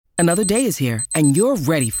Another day is here, and you're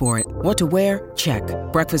ready for it. What to wear? Check.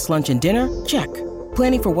 Breakfast, lunch, and dinner? Check.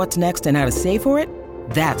 Planning for what's next and how to save for it?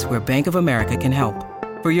 That's where Bank of America can help.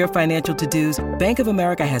 For your financial to-dos, Bank of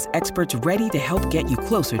America has experts ready to help get you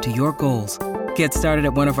closer to your goals. Get started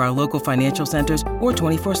at one of our local financial centers or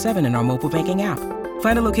 24/7 in our mobile banking app.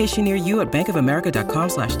 Find a location near you at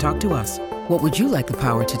bankofamerica.com/talktous. What would you like the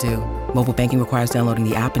power to do? Mobile banking requires downloading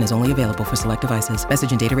the app and is only available for select devices.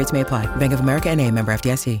 Message and data rates may apply. Bank of America N.A., member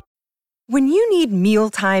FDIC. When you need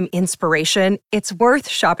mealtime inspiration, it's worth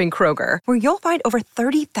shopping Kroger, where you'll find over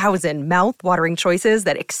 30,000 mouth-watering choices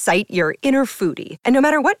that excite your inner foodie. And no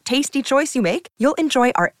matter what tasty choice you make, you'll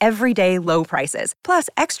enjoy our everyday low prices, plus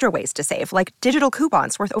extra ways to save, like digital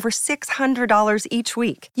coupons worth over $600 each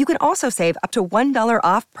week. You can also save up to $1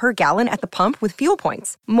 off per gallon at the pump with fuel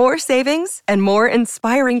points. More savings and more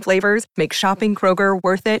inspiring flavors make shopping Kroger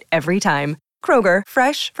worth it every time. Kroger,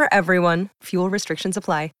 fresh for everyone. Fuel restrictions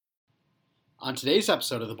apply. On today's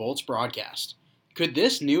episode of the Bolts broadcast, could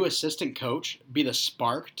this new assistant coach be the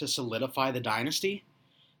spark to solidify the dynasty?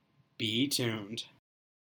 Be tuned.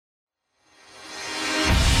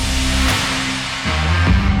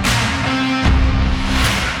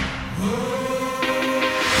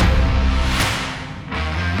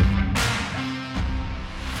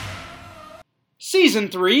 Season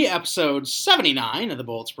 3, episode 79 of the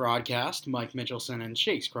Bolts broadcast. Mike Mitchelson and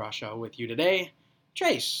Chase Crawshaw with you today.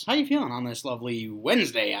 Chase, how you feeling on this lovely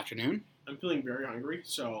Wednesday afternoon? I'm feeling very hungry,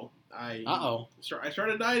 so I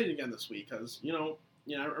started dieting again this week because every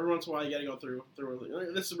once in a while you got to go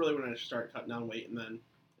through. This is really when I should start cutting down weight, and then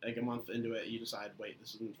like a month into it, you decide, wait,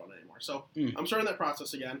 this isn't fun anymore. So I'm starting that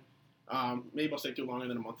process again. Maybe I'll stay too longer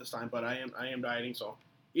than a month this time, but I am dieting, so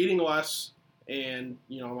eating less, and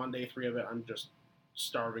I'm on day 3 of it. I'm just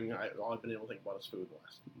starving. All I've been able to think about is food the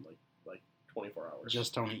last like 24 hours.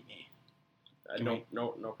 Just don't eat me. No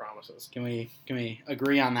promises. Can we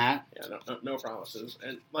agree on that? Yeah, no promises.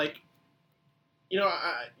 And I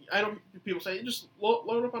don't. People say just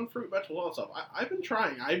load up on fruit, vegetables, all that stuff. I've been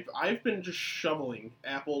trying. I've been just shoveling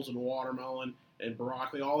apples and watermelon and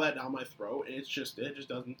broccoli, all that down my throat, and it just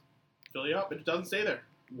doesn't fill you up. It doesn't stay there.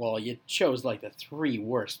 Well, you chose like the 3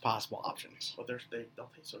 worst possible options. But they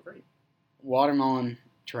don't taste so great. Watermelon,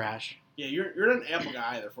 trash. Yeah, you're not an apple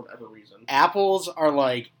guy either for whatever reason. Apples are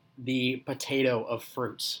like the potato of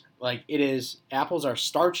fruits. Like it is, apples are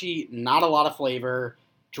starchy, not a lot of flavor,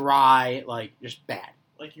 dry, like just bad.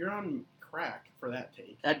 Like you're on crack for that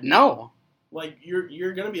take. No. Like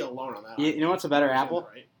you're gonna be alone on that. You know what's a better apple?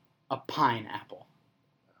 Right? A pineapple.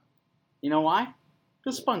 You know why?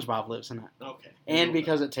 Because SpongeBob lives in it. Okay. And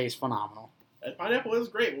because it tastes phenomenal. Pineapple is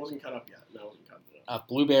great. It wasn't cut up yet. No, it wasn't cut up.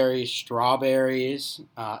 Blueberries, strawberries,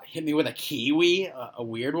 hit me with a kiwi, a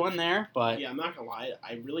weird one there, but... Yeah, I'm not gonna lie,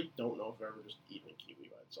 I really don't know if I've ever just eaten a kiwi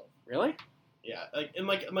by itself. Really? Yeah, in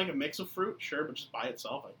a mix of fruit, sure, but just by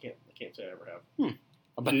itself, I can't say I ever have.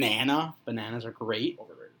 A banana. Bananas are great.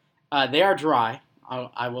 Overrated. They are dry,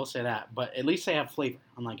 I will say that, but at least they have flavor,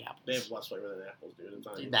 unlike apples. They have less flavor than apples,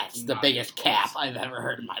 dude. That's the biggest cap I've ever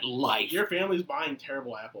heard in my life. Your family's buying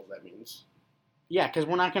terrible apples, that means. Yeah, because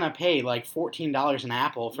we're not going to pay like $14 an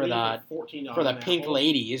apple for the pink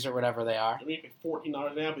ladies or whatever they are. I mean, you pay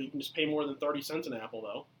 $14 an apple. You can just pay more than 30 cents an apple,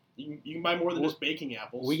 though. You can buy more than just baking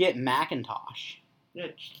apples. We get Macintosh. Yeah,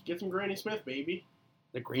 just get some Granny Smith, baby.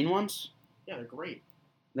 The green ones? Yeah, they're great.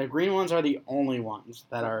 The green ones are the only ones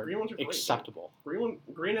that are great, acceptable.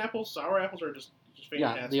 Green apples, sour apples are just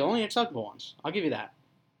fantastic. Yeah, the only acceptable ones. I'll give you that.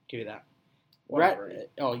 Whatever.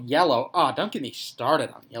 Yellow. Oh, don't get me started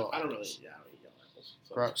on yellow. I don't really. Apples. Yeah, I don't eat yellow apples.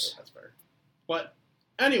 So Gross. That's fair. But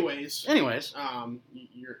anyways,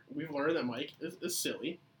 we've learned that Mike is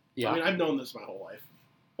silly. Yeah. I mean, I've known this my whole life,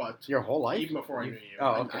 but your whole life, even before I knew you.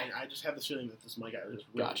 Oh, okay. I just have this feeling that this Mike guy is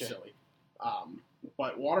really Gotcha. silly.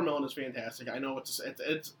 But watermelon is fantastic. I know it's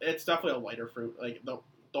definitely a lighter fruit. Like the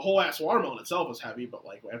whole ass watermelon itself is heavy, but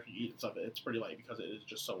like after you eat stuff, it's pretty light because it is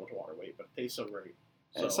just so much water weight. But it tastes so great.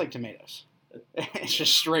 So, it's like tomatoes. It's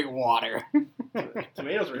just straight water.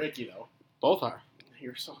 Tomatoes are icky though. Both are.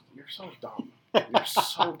 You're so dumb. You're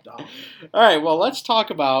so dumb. All right, well, let's talk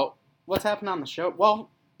about what's happened on the show. Well,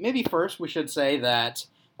 maybe first we should say that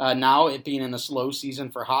now it being in the slow season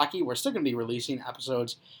for hockey, we're still going to be releasing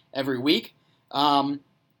episodes every week.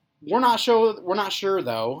 We're not sure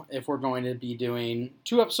though if we're going to be doing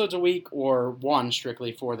 2 episodes a week or 1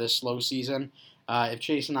 strictly for this slow season. If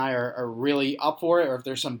Chase and I are really up for it, or if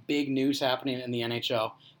there's some big news happening in the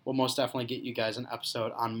NHL, we'll most definitely get you guys an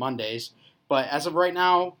episode on Mondays. But as of right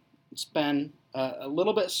now, it's been a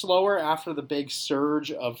little bit slower after the big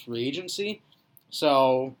surge of free agency.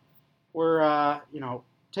 So we're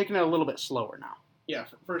taking it a little bit slower now. Yeah,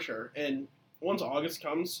 for sure. And once August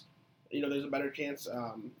comes, there's a better chance.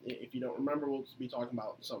 If you don't remember, we'll be talking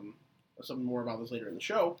about something more about this later in the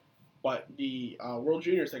show. But the World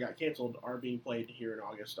Juniors that got canceled are being played here in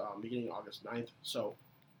August, beginning August 9th. So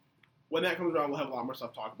when that comes around, we'll have a lot more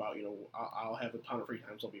stuff to talk about. I'll have a ton of free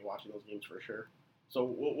time, so I'll be watching those games for sure. So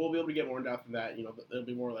we'll be able to get more in depth of that. It'll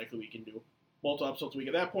be more likely we can do multiple episodes a week.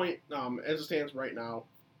 At that point, as it stands right now,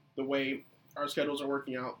 the way our schedules are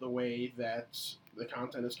working out, the way that the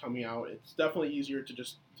content is coming out, it's definitely easier to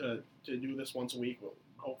just to do this once a week. We'll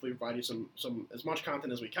hopefully provide you some as much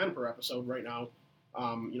content as we can per episode right now.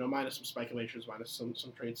 Minus some speculations, minus some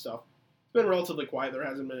trade stuff. It's been relatively quiet. There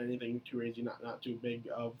hasn't been anything too crazy, not too big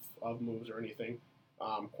of moves or anything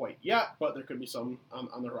quite yet, but there could be some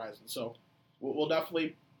on the horizon. So we'll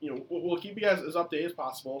definitely, we'll keep you guys as updated as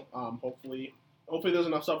possible. Hopefully there's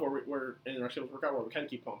enough stuff where we're in our schedules work out where we can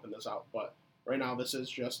keep pumping this out. But right now, this is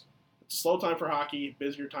just it's a slow time for hockey,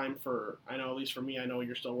 busier time for, I know, at least for me, I know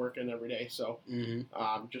you're still working every day. So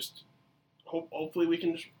just hopefully we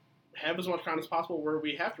can have as much content as possible where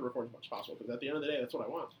we have to record as much as possible, because at the end of the day, that's what I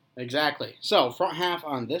want. Exactly. So, front half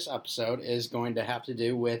on this episode is going to have to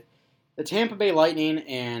do with the Tampa Bay Lightning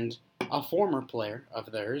and a former player of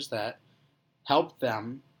theirs that helped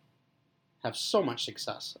them have so much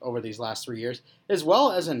success over these last 3 years, as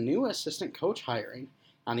well as a new assistant coach hiring.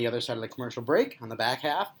 On the other side of the commercial break, on the back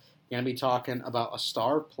half, we're going to be talking about a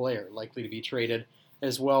star player likely to be traded,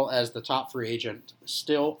 as well as the top free agent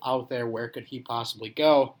still out there. Where could he possibly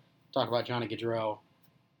go? Talk about Johnny Gaudreau.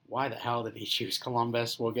 Why the hell did he choose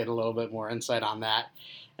Columbus? We'll get a little bit more insight on that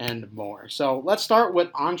and more. So let's start with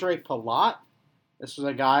Andre Palat. This is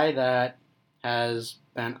a guy that has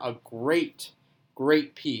been a great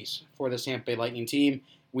piece for the Tampa Bay Lightning team.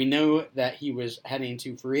 We knew that he was heading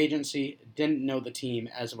to free agency. Didn't know the team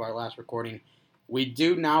as of our last recording. We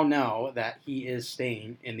do now know that he is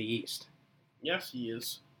staying in the East. Yes, he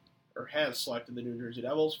is. Or has selected the New Jersey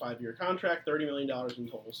Devils, 5-year contract, $30 million in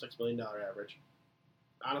total, $6 million average.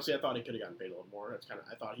 Honestly, I thought he could have gotten paid a little more.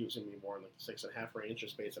 I thought he was going to be more in like the 6.5 range,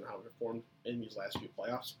 just based on how he performed in these last few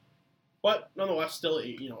playoffs. But nonetheless, still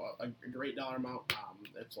a great dollar amount.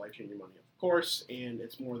 It's life-changing money, of course, and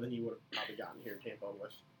it's more than he would have probably gotten here in Tampa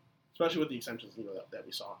especially with the extensions that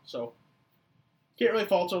we saw. So can't really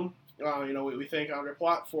fault him. We thank Andre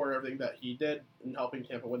Palat for everything that he did in helping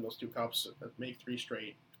Tampa win those 2 cups, make 3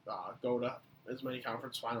 straight. Go to as many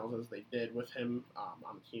conference finals as they did with him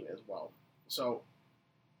on the team as well. So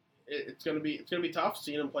it's gonna be tough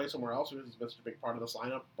seeing him play somewhere else because he's been such a big part of this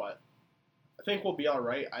lineup. But I think we'll be all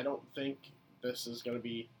right. I don't think this is gonna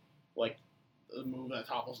be like a move that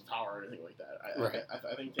topples the tower or anything like that.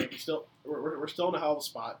 I think Tampa still we're still in a hell of a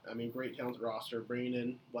spot. I mean, great talented roster. Bringing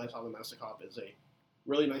in Vladislav Namestnikov is a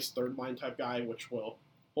really nice third line type guy, which will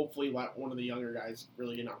hopefully let one of the younger guys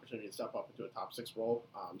really get an opportunity to step up into a top 6 role.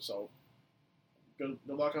 So good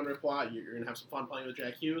luck on Palat. You're going to have some fun playing with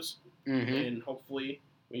Jack Hughes. And hopefully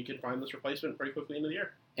we can find this replacement pretty quickly into the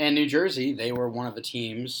year. And New Jersey, they were one of the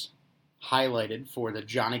teams highlighted for the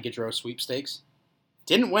Johnny Gaudreau sweepstakes.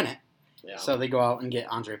 Didn't win it. Yeah. So they go out and get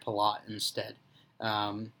Andre Palat instead.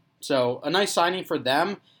 So a nice signing for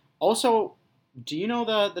them. Also, do you know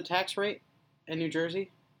the tax rate in New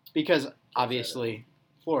Jersey? Because obviously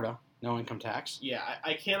Florida, no income tax. Yeah,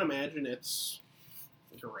 I can't imagine it's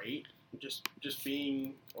great. Just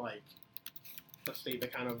being like a state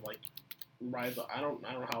that kind of like rides. I don't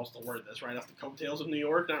know how else to word this. Right off the coattails of New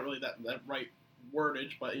York. Not really that right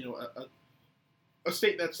wordage, but a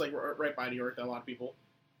state that's like right by New York that a lot of people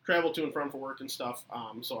travel to and from for work and stuff.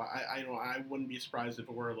 So I wouldn't be surprised if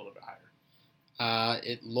it were a little bit higher.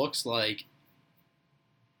 It looks like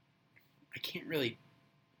I can't really.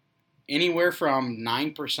 Anywhere from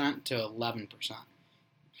 9% to 11%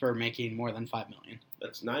 for making more than $5 million.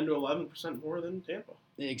 That's 9 to 11% more than Tampa.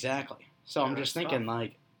 Exactly. So I'm just thinking,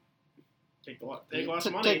 like, take less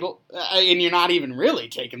money, and you're not even really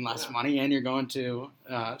taking less money, and you're going to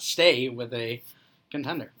stay with a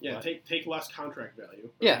contender. Yeah, but take less contract value.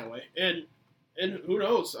 Yeah, that way. And who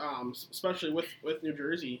knows? Especially with New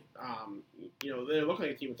Jersey, they look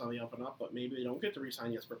like a team that's on the up and up, but maybe they don't get to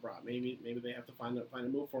re-sign Jesper Bratt. Maybe they have to find a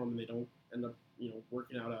move for him, and they don't end up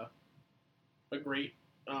working out a great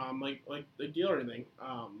like a deal or anything.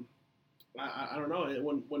 I don't know. It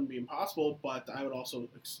wouldn't be impossible, but I would also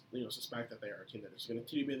suspect that they are a team that is going to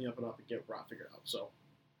continue being the up and up and get Bratt figured out. So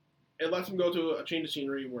it lets him go to a change of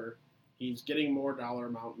scenery where he's getting more dollar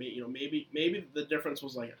amount. Maybe the difference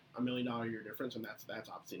was like $1 million a year difference, and that's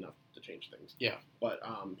obviously enough to change things. Yeah. But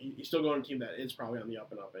he's still going to a team that is probably on the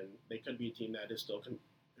up and up, and they could be a team that is still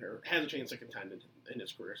has a chance to contend in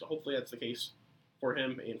his career. So hopefully that's the case for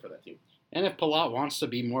him and for that team. And if Palat wants to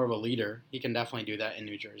be more of a leader, he can definitely do that in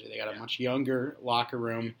New Jersey. They got a much younger locker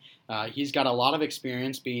room. He's got a lot of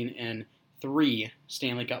experience being in 3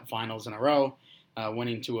 Stanley Cup finals in a row,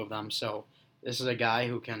 winning 2 of them. So this is a guy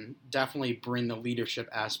who can definitely bring the leadership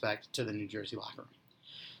aspect to the New Jersey locker room.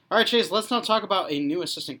 All right, Chase, let's now talk about a new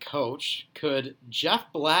assistant coach. Could Jeff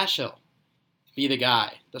Blashill be the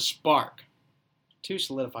guy, the spark, to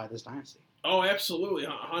solidify this dynasty? Oh, absolutely,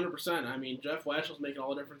 100%. I mean, Jeff Blashill's making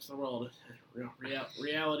all the difference in the world.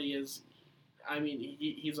 Reality is, I mean,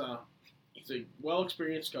 he's a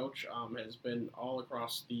well-experienced coach. Has been all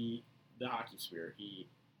across the hockey sphere. He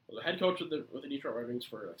was a head coach with the Detroit Red Wings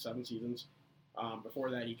for like 7 seasons. Before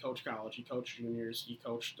that, he coached college. He coached juniors. He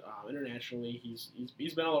coached internationally.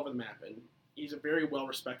 He's been all over the map, and he's a very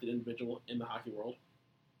well-respected individual in the hockey world.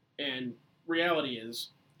 And reality is,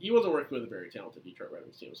 he wasn't working with a very talented Detroit Red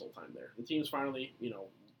Wings team his whole time there. The team's finally,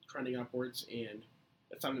 trending upwards, and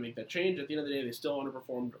it's time to make that change. At the end of the day, they still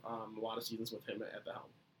underperformed a lot of seasons with him at the helm.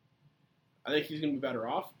 I think he's going to be better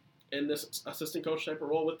off in this assistant coach type of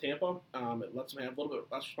role with Tampa. It lets him have a little bit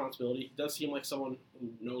less responsibility. He does seem like someone who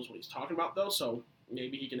knows what he's talking about, though, so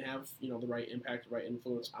maybe he can have, the right impact, the right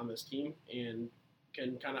influence on this team, and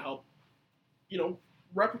can kind of help,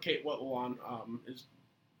 replicate what Lalonde is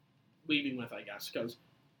leaving with, I guess, because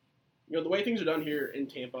the way things are done here in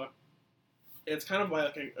Tampa, it's kind of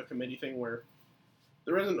like a committee thing where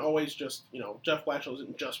there isn't always just, Jeff Blashill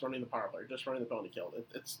isn't just running the power play, just running the penalty kill.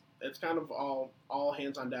 It's kind of all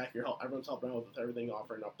hands on deck. Everyone's helping out with everything,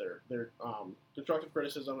 offering up their constructive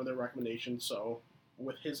criticism and their recommendations. So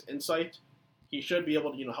with his insight, he should be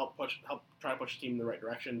able to, help try to push the team in the right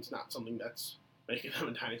direction. It's not something that's making them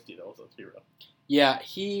a dynasty, though, so let's be real. Yeah,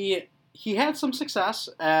 he had some success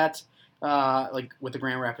at with the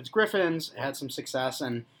Grand Rapids Griffins, had some success,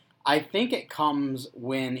 and I think it comes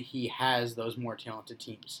when he has those more talented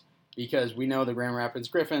teams, because we know the Grand Rapids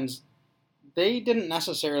Griffins, they didn't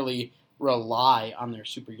necessarily rely on their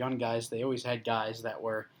super young guys. They always had guys that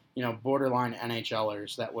were, borderline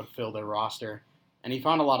NHLers that would fill their roster, and he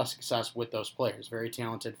found a lot of success with those players, very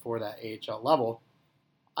talented for that AHL level.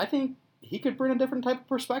 I think he could bring a different type of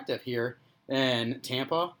perspective here in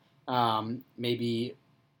Tampa, maybe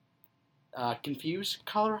confuse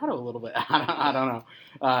Colorado a little bit. I don't know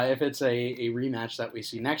if it's a rematch that we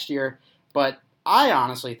see next year, but I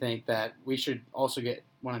honestly think that we should also get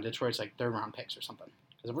one of Detroit's third-round picks or something,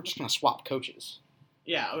 because we're just going to swap coaches.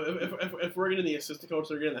 Yeah, if we're getting the assistant coach,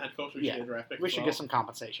 they're getting the head coach, we should get a draft pick. We should get some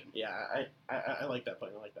compensation. Yeah, I like that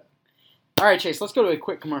plan. I like that. All right, Chase, let's go to a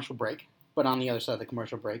quick commercial break. But on the other side of the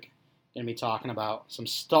commercial break, going to be talking about some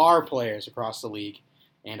star players across the league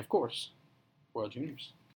and, of course, World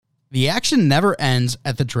Juniors. The action never ends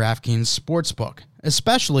at the DraftKings Sportsbook,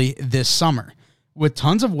 especially this summer. With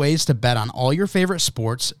tons of ways to bet on all your favorite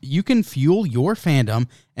sports, you can fuel your fandom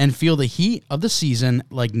and feel the heat of the season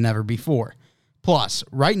like never before. Plus,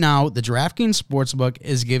 right now, the DraftKings Sportsbook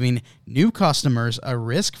is giving new customers a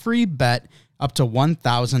risk-free bet up to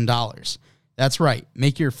 $1,000. That's right,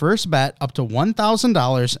 make your first bet up to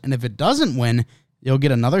 $1,000, and if it doesn't win, you'll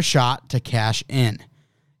get another shot to cash in.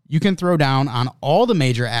 You can throw down on all the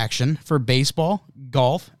major action for baseball,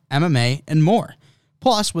 golf, MMA, and more.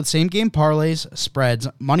 Plus, with same-game parlays, spreads,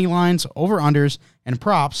 money lines, over-unders, and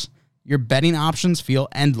props, your betting options feel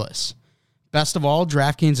endless. Best of all,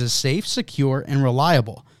 DraftKings is safe, secure, and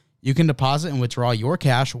reliable. You can deposit and withdraw your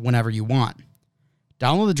cash whenever you want.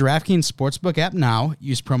 Download the DraftKings Sportsbook app now.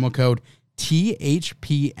 Use promo code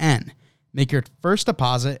THPN. Make your first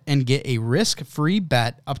deposit and get a risk-free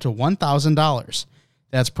bet up to $1,000.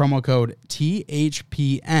 That's promo code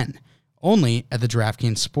THPN, only at the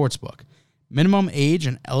DraftKings Sportsbook. Minimum age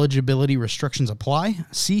and eligibility restrictions apply.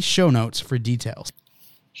 See show notes for details.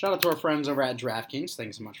 Shout out to our friends over at DraftKings.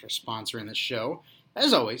 Thanks so much for sponsoring this show.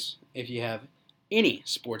 As always, if you have any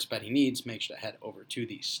sports betting needs, make sure to head over to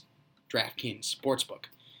the DraftKings Sportsbook.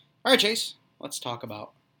 All right, Chase, let's talk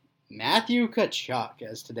about Matthew Tkachuk,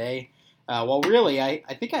 as today, really, I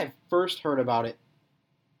think I first heard about it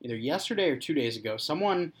either yesterday or 2 days ago.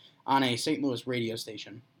 Someone on a St. Louis radio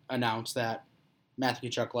station announced that Matthew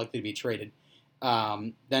Tkachuk likely to be traded.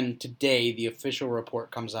 Then today, the official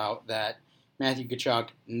report comes out that Matthew Tkachuk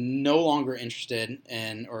no longer interested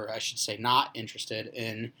in, or I should say not interested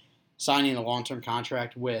in, signing a long-term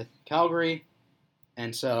contract with Calgary.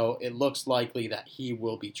 And so it looks likely that he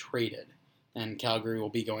will be traded, and Calgary will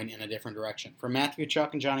be going in a different direction. From Matthew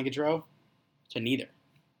Tkachuk and Johnny Gaudreau to neither.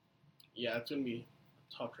 Yeah, it's going to be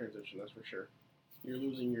a tough transition, that's for sure. You're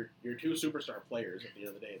losing your two superstar players at the end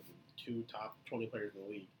of the day, the two top 20 players in the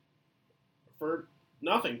league. For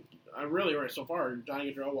nothing. I'm really right so far.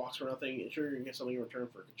 Johnny Gaudreau walks for nothing. Sure, you're going to get something in return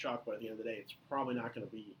for Tkachuk, but at the end of the day, it's probably not going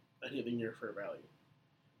to be anything near fair value.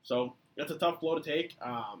 So that's a tough blow to take.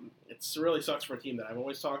 It really sucks for a team that I've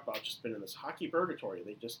always talked about, just been in this hockey purgatory.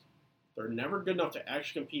 They're never good enough to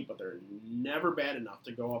actually compete, but they're never bad enough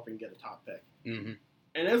to go up and get a top pick. Mm-hmm.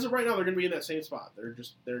 And as of right now, they're going to be in that same spot.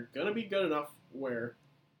 They're going to be good enough where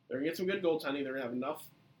they're going to get some good goaltending. They're going to have enough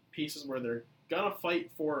pieces where they're going to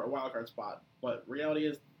fight for a wild card spot. But reality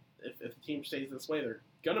is, if the team stays this way, they're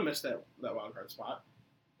going to miss that wild card spot,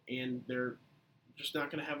 and they're just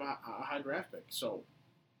not going to have a high draft pick. So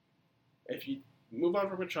if you move on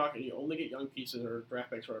from Tkachuk and you only get young pieces or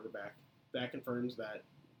draft picks or whatever back, that confirms that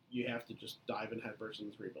you have to just dive in headfirst in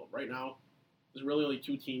this rebuild. Right now, there's really only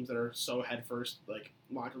two teams that are so headfirst, like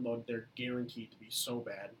locked and loaded, they're guaranteed to be so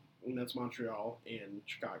bad, and that's Montreal and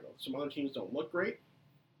Chicago. Some other teams don't look great,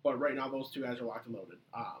 but right now those two guys are locked and loaded.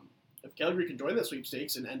 If Calgary can join the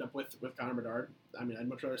sweepstakes and end up with Connor Bedard, I mean, I'd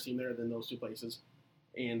much rather see him there than those two places,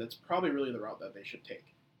 and that's probably really the route that they should take.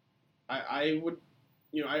 I would,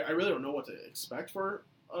 I really don't know what to expect for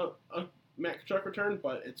a Matt Tkachuk return,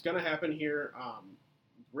 but it's going to happen here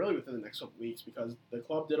really within the next couple weeks, because the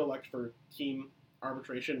club did elect for team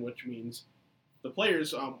arbitration, which means the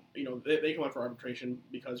players, they come out for arbitration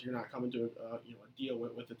because you're not coming to a deal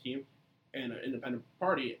with the team, and an independent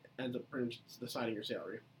party ends up pretty much deciding your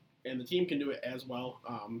salary. And the team can do it as well.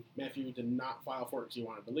 Matthew did not file for it because he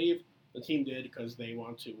wanted to leave. The team did because they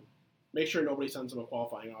want to make sure nobody sends him a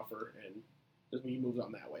qualifying offer, and he moves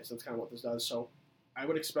on that way. So that's kind of what this does. So I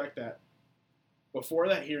would expect that before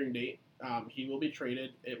that hearing date, he will be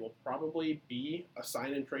traded. It will probably be a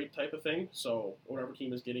sign-and-trade type of thing. So whatever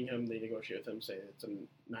team is getting him, they negotiate with him, say it's a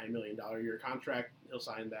 $9 million a year contract. He'll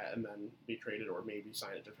sign that and then be traded, or maybe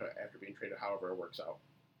sign it after being traded, however it works out.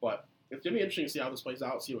 But it's going to be interesting to see how this plays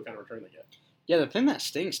out, see what kind of return they get. Yeah, the thing that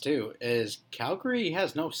stinks, too, is Calgary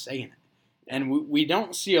has no say in it. And we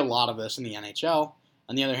don't see a lot of this in the NHL.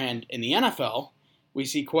 On the other hand, in the NFL, we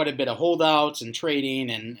see quite a bit of holdouts and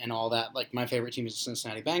trading and all that. Like, my favorite team is the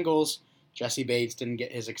Cincinnati Bengals. Jesse Bates didn't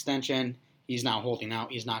get his extension. He's now holding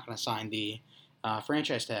out. He's not going to sign the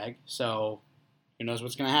franchise tag. So who knows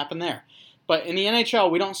what's going to happen there. But in the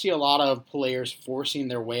NHL, we don't see a lot of players forcing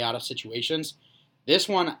their way out of situations. This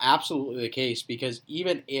one, absolutely the case, because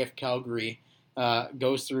even if Calgary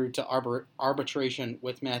goes through to arbitration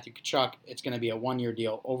with Matthew Tkachuk, it's going to be a one-year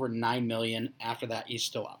deal, over $9 million. After that, he's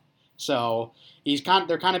still out. So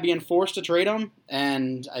they're kind of being forced to trade him,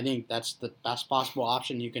 and I think that's the best possible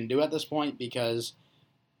option you can do at this point, because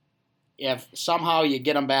if somehow you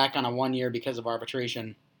get him back on a 1 year because of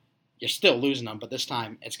arbitration, you're still losing him, but this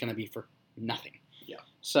time it's going to be for nothing. Yeah.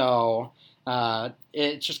 So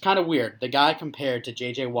it's just kind of weird. The guy compared to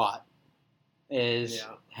J.J. Watt is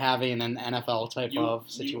having an NFL type of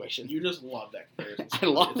situation. You just love that comparison. I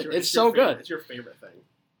love it. It's so good. It's your favorite thing.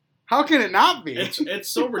 How can it not be? It's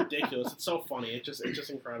so ridiculous. It's so funny. It's just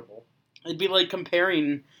incredible. It'd be like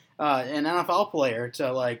comparing an NFL player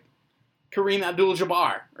to like Kareem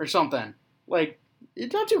Abdul-Jabbar or something. Like, you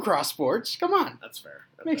don't do cross sports. Come on. That's fair.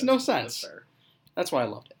 Makes no sense. That's fair. That's why I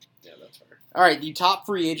loved it. Yeah, that's fair. All right, the top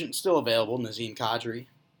free agent still available, Nazem Kadri,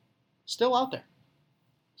 still out there.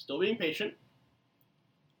 Still being patient.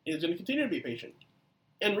 He's going to continue to be patient.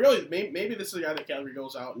 And really, maybe this is a guy that Calgary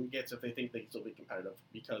goes out and gets if they think they can still be competitive.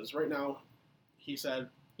 Because right now, he said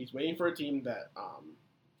he's waiting for a team that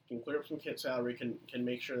can clear up some kid salary, can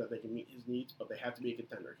make sure that they can meet his needs, but they have to be a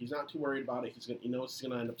contender. He's not too worried about it. He knows he's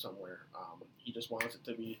going to end up somewhere. He just wants it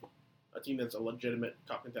to be a team that's a legitimate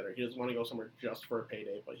cup contender. He doesn't want to go somewhere just for a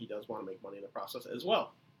payday, but he does want to make money in the process as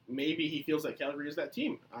well. Maybe he feels that Calgary is that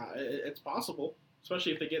team. It's possible,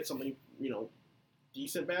 especially if they get something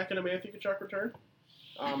decent back in a Matthew Tkachuk return.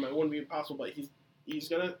 It wouldn't be impossible, but he's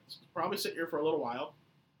going to probably sit here for a little while,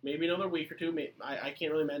 maybe another week or two. I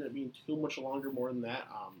can't really imagine it being too much longer more than that.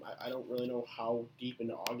 I don't really know how deep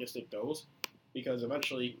into August it goes, because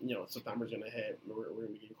eventually, September's going to hit. We're going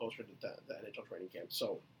to be getting closer to the NHL training camp.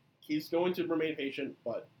 So he's going to remain patient,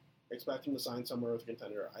 but expect him to sign somewhere with a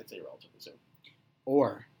contender, I'd say relatively soon.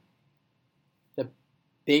 Or the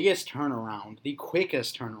biggest turnaround, the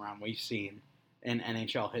quickest turnaround we've seen in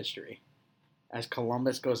NHL history, as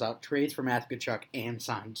Columbus goes out, trades for Matthew Tkachuk, and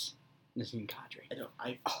signs Nazem Kadri.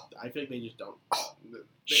 I feel like they just don't.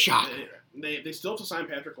 Shock. They still have to sign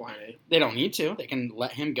Patrik Laine. They don't need to. They can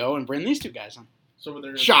let him go and bring these two guys on. So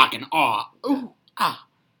they're shock and awe. Ooh, ah.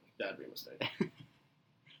 That'd be a mistake.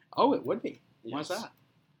 Oh, it would be. Yes. Why's that?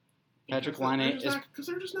 Patrik Laine is because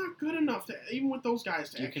they're just not good enough to, even with those guys.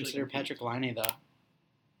 To do you consider compete. Patrik Laine the?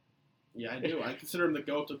 Yeah, I do. I consider him the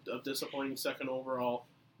GOAT of disappointing second overall,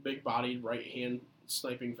 big-bodied right-hand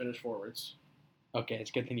sniping finish forwards. Okay, it's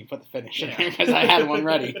a good thing you put the finish in there because I had one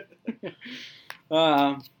ready.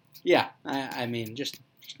 Yeah, I mean, just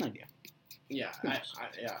an idea. Yeah,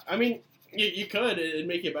 I mean, you could. It'd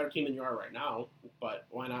make you a better team than you are right now, but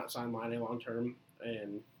why not sign Laine long term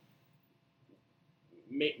and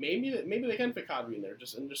maybe they can fit Kadri in there,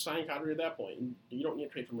 just sign Kadri at that point. And you don't need to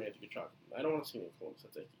trade for Matthew Tkachuk. I don't want to see him in Columbus.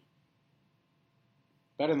 That's icky.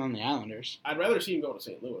 Better than the Islanders. I'd rather see him go to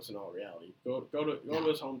St. Louis in all reality. Go to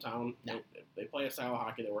his hometown. No. They play a style of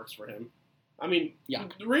hockey that works for him. I mean,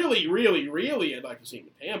 Yuck. really, really, really, I'd like to see him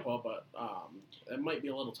in Tampa, but it might be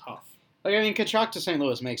a little tough. Like, I mean, Tkachuk to St.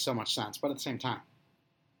 Louis makes so much sense, but at the same time,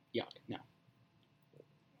 yuck, no.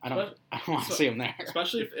 I don't want to see him there.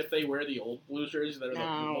 Especially if they wear the old Blues jerseys that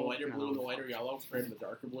are the lighter blue and the lighter yellow compared to the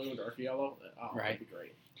darker blue and darker yellow. That'd be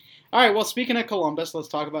great. All right, well, speaking of Columbus, let's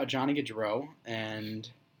talk about Johnny Gaudreau and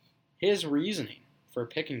his reasoning for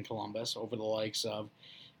picking Columbus over the likes of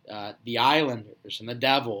the Islanders and the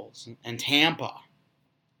Devils and Tampa.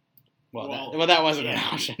 Well, that wasn't an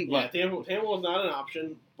option. But. Yeah, Tampa was not an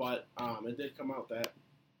option, but it did come out that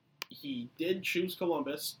he did choose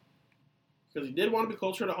Columbus because he did want to be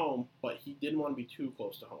closer to home, but he didn't want to be too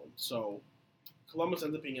close to home. So Columbus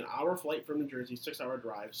ends up being an hour flight from New Jersey, 6-hour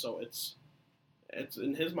drive. So it's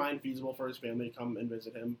in his mind feasible for his family to come and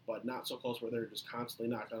visit him, but not so close where they're just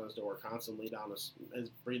constantly knocking on his door, constantly down his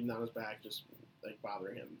breathing down his back, just like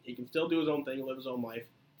bothering him. He can still do his own thing, live his own life,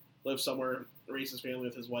 live somewhere, raise his family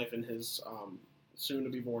with his wife and his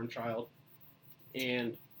soon-to-be-born child.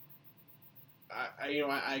 And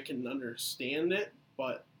I can understand it,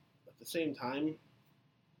 but at the same time,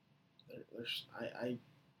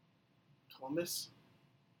 Columbus.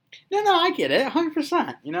 No, I get it,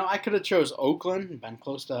 100%. I could have chose Oakland and been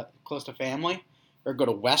close to family, or go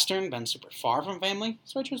to Western, been super far from family.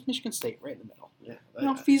 So I chose Michigan State, right in the middle.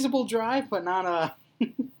 Yeah, feasible drive, but not a.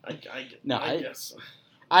 I guess.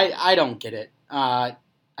 I don't get it. I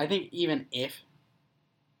think even if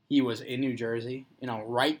he was in New Jersey,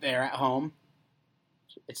 right there at home,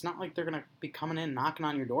 it's not like they're going to be coming in knocking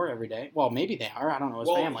on your door every day. Well, maybe they are. I don't know his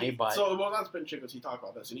family, but... that's been Chicos. He talked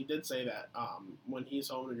about this, and he did say that when he's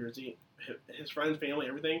home in New Jersey, his friends, family,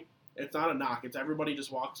 everything, it's not a knock. It's everybody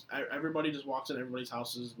just walks in everybody's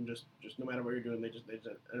houses, and just no matter what you're doing, they just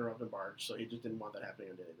interrupt and barge. So he just didn't want that happening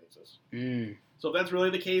on a daily basis. Mm. So if that's really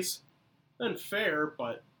the case, then fair,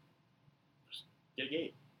 but just get a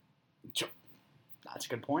gate. That's a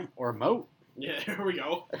good point. Or a moat. Yeah, here we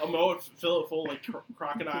go. A moat, fill it full like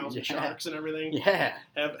crocodiles and sharks and everything. Yeah.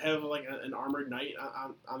 Have like an armored knight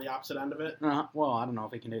on the opposite end of it. Well, I don't know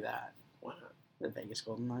if we can do that. Why not? The Vegas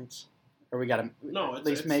Golden Knights. Or we got to at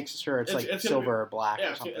least make sure it's like silver or black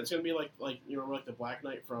or something. It's going to be like the Black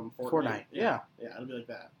Knight from Fortnite. Yeah, it'll be like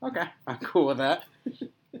that. Okay, I'm cool with that. Is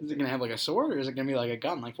it going to have like a sword or is it going to be like a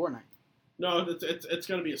gun like Fortnite? No, it's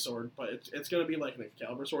going to be a sword, but it's going to be like an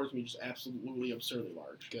Excalibur sword. It's going to be just absolutely absurdly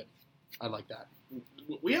large. Good. I like that.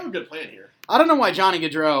 We have a good plan here. I don't know why Johnny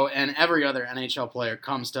Gaudreau and every other NHL player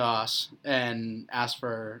comes to us and asks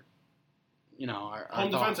for, our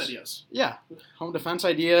home thoughts. Defense ideas. Yeah, home defense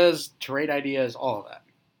ideas, trade ideas, all of that.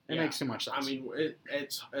 It makes too much sense. I mean,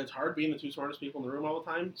 it's hard being the two smartest people in the room all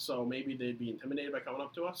the time, so maybe they'd be intimidated by coming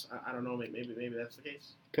up to us. I don't know. Maybe that's the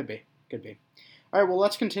case. Could be. All right, well,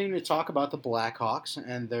 let's continue to talk about the Blackhawks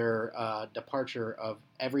and their departure of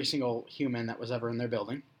every single human that was ever in their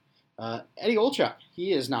building. Eddie Olczyk,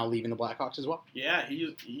 he is now leaving the Blackhawks as well. Yeah,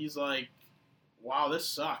 he's like, wow, this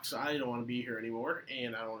sucks. I don't want to be here anymore,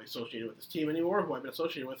 and I don't want to be associated with this team anymore, who I've been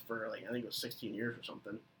associated with for, I think it was 16 years or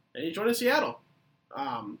something. And he joined Seattle.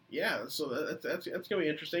 So that's going to be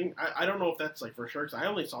interesting. I don't know if that's, for sure, because I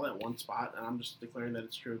only saw that one spot, and I'm just declaring that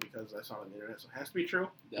it's true because I saw it on the internet, so it has to be true.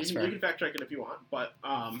 That's fair. You can fact-check it if you want, but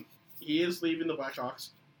he is leaving the Blackhawks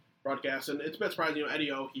broadcast, and it's a bit surprising.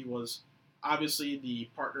 Eddie O, he was obviously the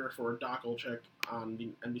partner for Doc Olczyk on the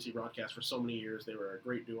NBC broadcast for so many years. They were a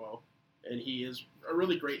great duo, and he is a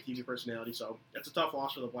really great TV personality, so it's a tough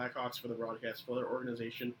loss for the Blackhawks, for the broadcast, for their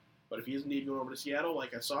organization. But if he is indeed going over to Seattle,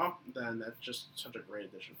 like I saw, then that's just such a great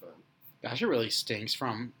addition for them. Gosh, it really stinks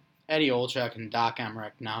from Eddie Olczyk and Doc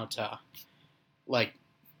Emmerich now to,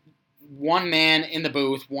 one man in the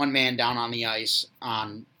booth, one man down on the ice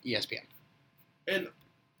on ESPN. And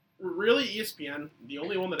really, ESPN, the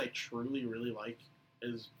only one that I truly, really like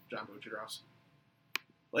is John Buccigross.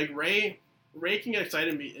 Ray can get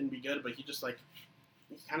excited and be good, but he just,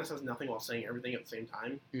 he kind of says nothing while saying everything at the same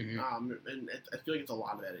time. Mm-hmm. And I feel like it's a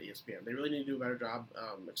lot of that at ESPN. They really need to do a better job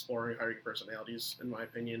exploring hiring personalities, in my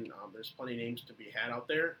opinion. There's plenty of names to be had out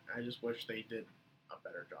there. I just wish they did a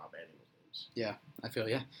better job adding those names. Yeah, I feel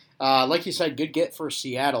you. Like you said, good get for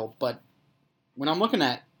Seattle, but when I'm looking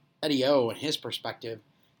at Eddie O and his perspective,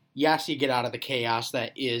 yes, you get out of the chaos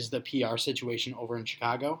that is the PR situation over in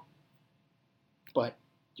Chicago, but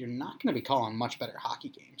you're not going to be calling much better hockey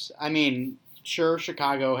games. I mean, sure,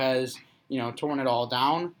 Chicago has, torn it all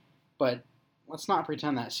down, but let's not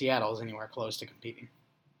pretend that Seattle is anywhere close to competing.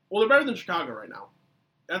 Well, they're better than Chicago right now.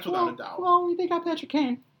 That's without a doubt. Well, they got Patrick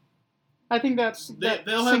Kane. I think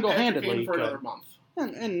they'll have Patrick Kane for another month.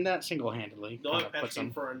 And that single-handedly. They'll have Patrick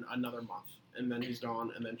Kane for another month. And then he's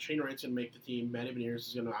gone. And then Shane Wright's going to make the team. Matty Beniers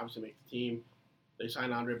is going to obviously make the team. They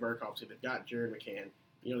signed Andre Burakovsky. So they've got Jared McCann.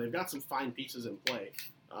 They've got some fine pieces in play.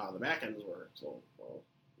 The back ends were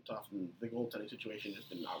tough. And the goaltending situation just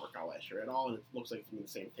did not work out last year at all. And it looks like it's in the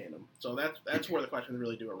same tandem. So that's where the questions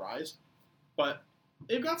really do arise. But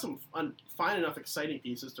they've got some fine enough, exciting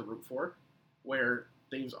pieces to root for where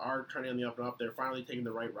things are trending on the up and up. They're finally taking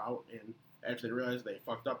the right route. And after they realize they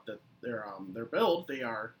fucked up that their build, they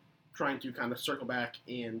are trying to kind of circle back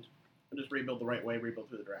and just rebuild the right way, rebuild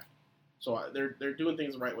through the draft. So they're doing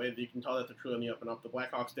things the right way. You can tell that they're truly on the up and up. The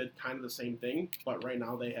Blackhawks did kind of the same thing, but right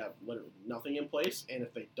now they have literally nothing in place. And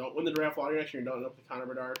if they don't win the draft lottery next year and don't end up with Connor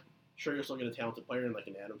Bedard, sure, you'll still get a talented player like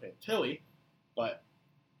an Adam Fantilli, but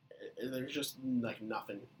there's just like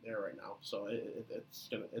nothing there right now. So it's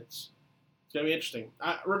gonna be interesting.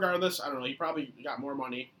 Regardless, I don't know. He probably got more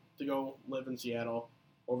money to go live in Seattle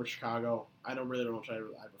over Chicago. I don't know which I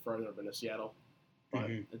prefer. I've never been to Seattle, but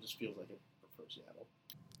it just feels like I prefer Seattle.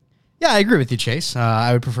 Yeah, I agree with you, Chase.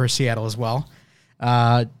 I would prefer Seattle as well.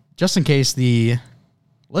 Just in case the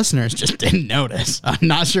listeners just didn't notice. I'm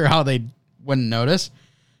not sure how they wouldn't notice.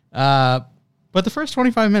 But the first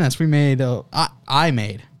 25 minutes I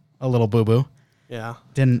made a little boo-boo. Yeah.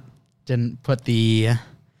 Didn't put the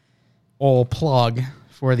old plug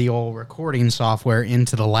for the old recording software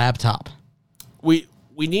into the laptop. We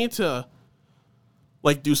need to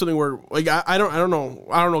do something where I don't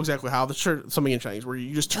know exactly how. There's something in Chinese where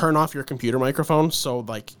you just turn off your computer microphone, so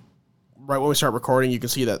right when we start recording, you can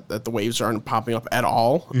see that the waves aren't popping up at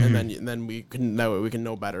all, and then we can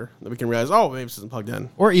know better. Then we can realize, maybe this isn't plugged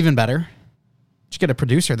in. Or even better, just get a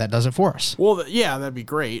producer that does it for us. Well, yeah, that'd be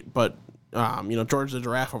great, but George the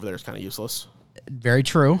Giraffe over there is kind of useless. Very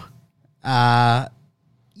true.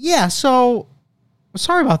 Yeah, so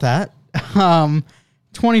sorry about that.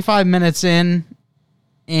 25 minutes in,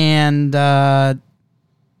 and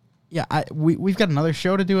we've got another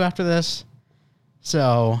show to do after this.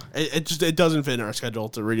 So it doesn't fit in our schedule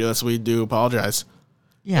to redo this. We do apologize.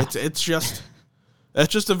 Yeah, it's just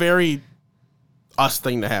a very us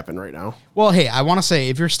thing to happen right now. Well, hey, I want to say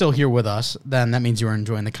if you're still here with us, then that means you're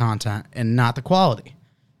enjoying the content and not the quality.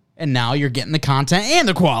 And now you're getting the content and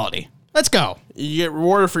the quality. Let's go. You get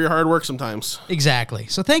rewarded for your hard work sometimes. Exactly.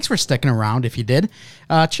 So thanks for sticking around if you did.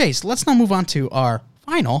 Chase, let's now move on to our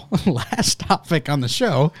final, last topic on the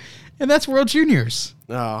show, and that's World Juniors.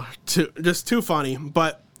 Oh, just too funny.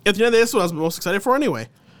 But at the end of the day, this is what I was most excited for anyway.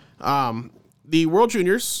 The World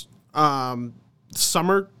Juniors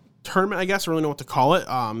summer tournament, I guess. I don't really know what to call it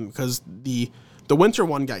because the winter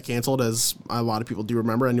one got canceled, as a lot of people do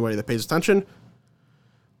remember, anybody that pays attention.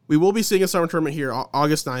 We will be seeing a summer tournament here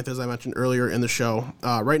August 9th, as I mentioned earlier in the show.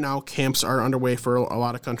 Right now, camps are underway for a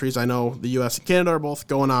lot of countries. I know the U.S. and Canada are both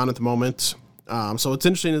going on at the moment. So it's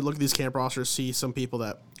interesting to look at these camp rosters, see some people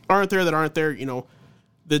that aren't there.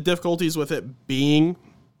 The difficulties with it being,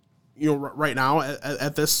 right now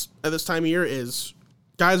at this time of year is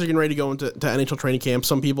guys are getting ready to go into NHL training camp.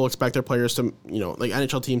 Some people expect their players to,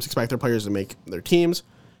 NHL teams expect their players to make their teams.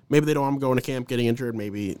 Maybe they don't want them going to camp getting injured.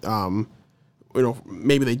 Maybe,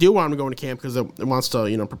 maybe they do want them to go into camp because it wants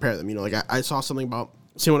to, prepare them. I saw something about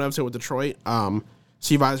Simon Evason with Detroit.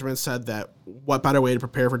 Steve Yzerman said that what better way to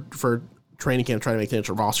prepare for training camp, trying to make the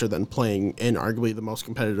NHL roster than playing in arguably the most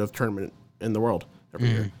competitive tournament in the world every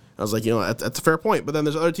year. I was like, that's a fair point. But then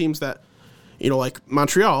there's other teams that, like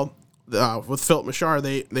Montreal, with Philip Machar,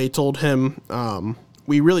 they told him,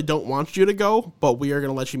 we really don't want you to go, but we are going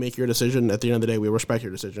to let you make your decision. At the end of the day, we respect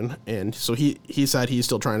your decision. And so he said he's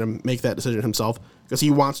still trying to make that decision himself because he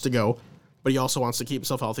wants to go, but he also wants to keep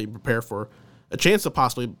himself healthy, prepare for a chance to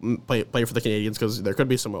possibly play for the Canadians because there could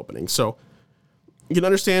be some openings. So you can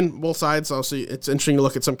understand both sides. Obviously, it's interesting to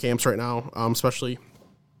look at some camps right now, especially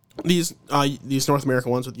these North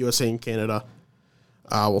American ones with USA and Canada.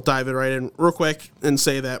 We'll dive it right in real quick and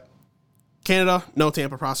say that Canada, no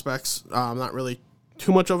Tampa prospects. Not really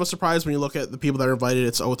too much of a surprise when you look at the people that are invited.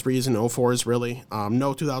 It's 03s and 04s, really.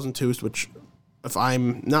 No 2002s, which, if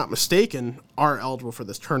I'm not mistaken, are eligible for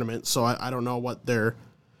this tournament. So I don't know what their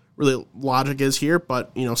really logic is here,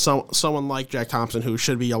 but someone like Jack Thompson, who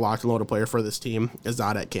should be a locked and loaded player for this team, is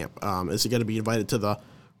not at camp. Is he going to be invited to the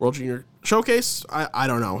World Junior Showcase, I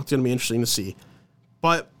don't know. It's going to be interesting to see.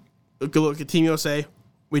 But a good look at Team USA.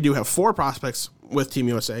 We do have 4 prospects with Team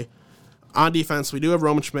USA. On defense, we do have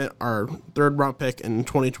Roman Schmidt, our 3rd-round pick in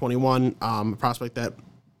 2021, a prospect that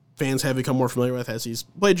fans have become more familiar with as he's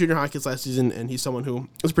played junior hockey last season, and he's someone who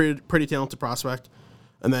is a pretty talented prospect.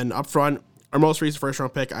 And then up front, our most recent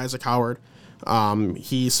first-round pick, Isaac Howard.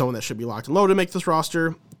 He's someone that should be locked and loaded to make this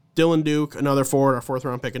roster. Dylan Duke, another forward, our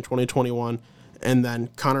 4th-round pick in 2021. And then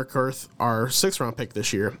Connor Kurth, our 6th-round pick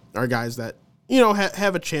this year, are guys that,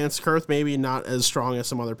 have a chance. Kurth maybe not as strong as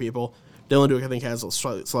some other people. Dylan Duke, I think, has a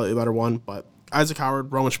slightly better one. But Isaac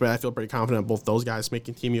Howard, Roman Schmidt, I feel pretty confident both those guys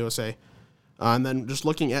making Team USA. And then just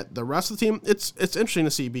looking at the rest of the team, it's interesting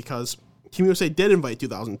to see because Team USA did invite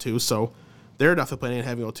 2002, so they're definitely planning on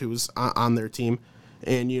having O2s on their team.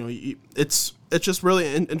 And, it's just really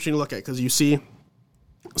interesting to look at because you see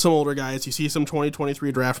some older guys, you see some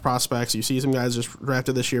 2023 draft prospects, you see some guys just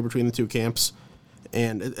drafted this year between the 2 camps,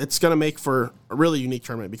 and it's going to make for a really unique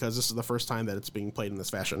tournament because this is the first time that it's being played in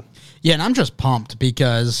this fashion. Yeah, and I'm just pumped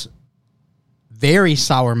because very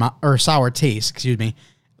sour taste,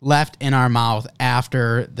 left in our mouth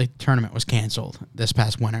after the tournament was canceled this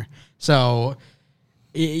past winter. So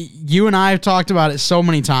you and I have talked about it so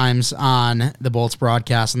many times on the Bolts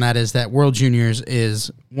broadcast, and that is that World Juniors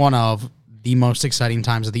is one of the most exciting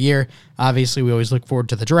times of the year. Obviously, we always look forward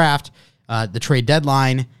to the draft, the trade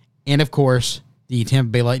deadline, and, of course, the Tampa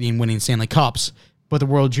Bay Lightning winning Stanley Cups. But the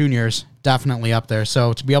World Juniors, definitely up there.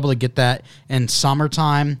 So to be able to get that in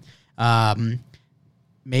summertime,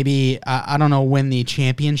 maybe, I don't know when the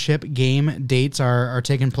championship game dates are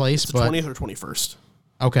taking place. It's the 20th or 21st.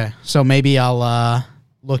 Okay, so maybe I'll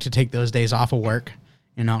look to take those days off of work,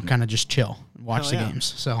 kind of just chill and watch the games.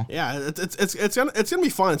 So yeah, it's gonna be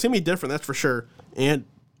fun. It's gonna be different, that's for sure. And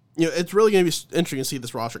it's really gonna be interesting to see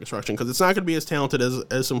this roster construction because it's not gonna be as talented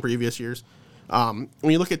as some previous years. When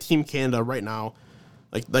you look at Team Canada right now,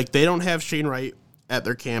 like they don't have Shane Wright at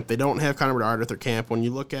their camp. They don't have Connor Bedard at their camp. When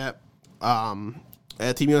you look at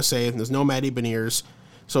Team USA, there's no Matty Beniers.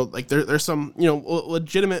 So there's some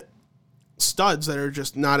legitimate studs that are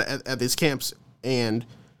just not at these camps. And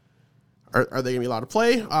are they going to be allowed to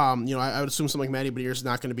play? I would assume something like Matty Beniers is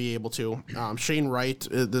not going to be able to. Shane Wright,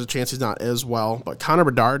 there's a chance he's not as well. But Connor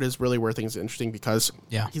Bedard is really where things are interesting because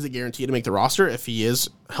he's a guarantee to make the roster. If he is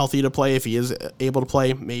healthy to play, if he is able to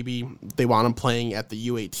play, maybe they want him playing at the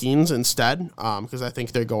U18s instead because I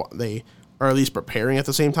think they are at least preparing at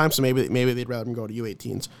the same time. So maybe they'd rather him go to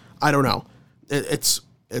U18s. I don't know.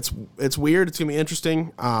 It's weird. It's going to be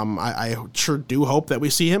interesting. I sure do hope that we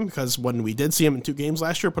see him because when we did see him in 2 games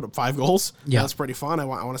last year, put up 5 goals. Yeah, that's pretty fun. I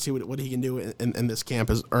want to see what he can do in this camp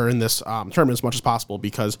or in this tournament as much as possible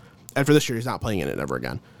because after this year, he's not playing in it ever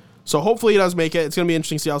again. So hopefully he does make it. It's going to be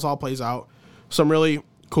interesting to see how this all plays out. Some really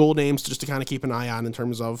cool names just to kind of keep an eye on in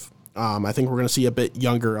terms of I think we're going to see a bit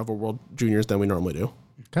younger of a World Juniors than we normally do.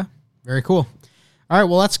 Okay, very cool. All right,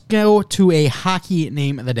 well, let's go to a hockey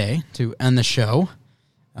name of the day to end the show.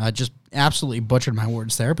 Just absolutely butchered my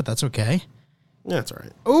words there, but that's okay. Yeah, that's all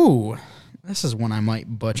right. Ooh, this is one I might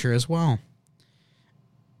butcher as well.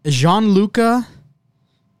 Gianluca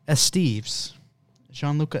Esteves.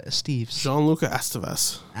 Gianluca Esteves. Gianluca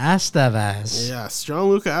Esteves. Esteves. Yes,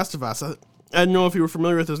 Gianluca Esteves. I don't know if you were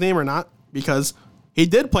familiar with his name or not because he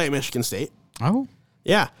did play at Michigan State. Oh?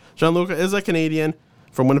 Yeah. Gianluca is a Canadian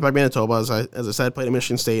from Winnipeg, Manitoba. As I said, played at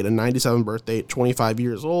Michigan State, a 97 birthday, 25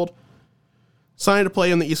 years old. Signed to play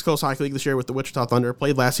in the East Coast Hockey League this year with the Wichita Thunder.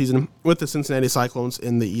 Played last season with the Cincinnati Cyclones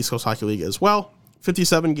in the East Coast Hockey League as well.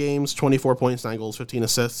 57 games, 24 points, 9 goals, 15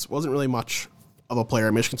 assists. Wasn't really much of a player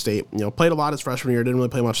at Michigan State. Played a lot his freshman year. Didn't really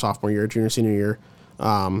play much sophomore year, junior, senior year.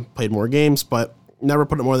 Played more games, but never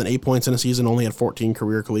put up more than 8 points in a season. Only had 14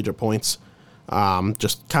 career collegiate points.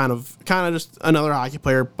 Just kind of just another hockey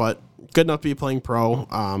player, but good enough to be playing pro.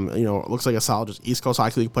 Looks like a solid just East Coast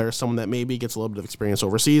Hockey League player, someone that maybe gets a little bit of experience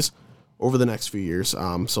overseas over the next few years.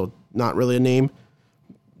 So not really a name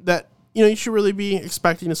that, you should really be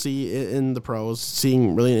expecting to see in the pros,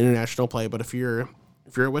 seeing really an international play. But if you're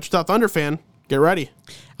a Wichita Thunder fan, get ready.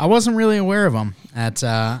 I wasn't really aware of him at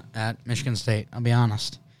Michigan State, I'll be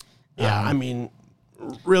honest. Yeah,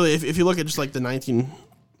 really, if you look at just like the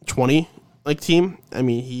 1920 team,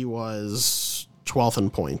 he was 12th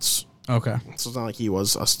in points. Okay. So it's not like he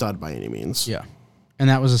was a stud by any means. Yeah. And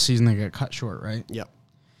that was a season that got cut short, right? Yep.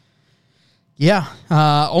 Yeah,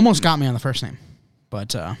 almost got me on the first name,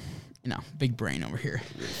 but, big brain over here.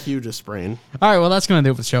 Hugest brain. All right, well, that's going to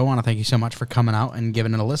do it for the show. I want to thank you so much for coming out and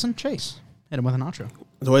giving it a listen. Chase, Hit him with an outro.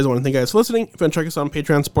 As always, I want to thank you guys for listening. If you want to check us out on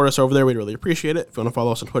Patreon, support us over there. We'd really appreciate it. If you want to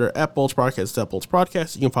follow us on Twitter at Bolts Broadcast, it's at Bolts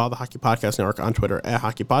Broadcast. You can follow the Hockey Podcast Network on Twitter at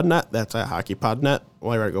HockeyPodNet. That's at HockeyPodNet.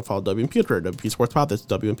 While you're ready to go follow WMP on Twitter, WMP Sports Pod. That's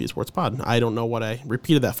WMP Sports Pod. I don't know what I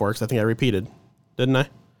repeated that for because I think I repeated. Didn't I?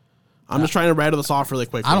 I'm just trying to rattle this off really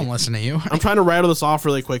quickly. I don't listen to you. I'm trying to rattle this off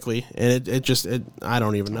really quickly, and it I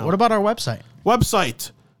don't even know. What about our website?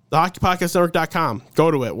 TheHockeyPodcastNetwork.com.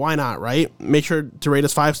 Go to it. Why not, right? Make sure to rate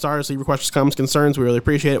us 5 stars. Leave your questions, comments, concerns. We really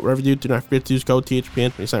appreciate it. Whatever you do not forget to use code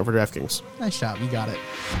THPN when you sign up for DraftKings. Nice job. You got it.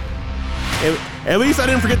 At least I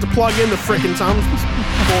didn't forget to plug in the freaking sound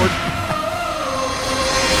board.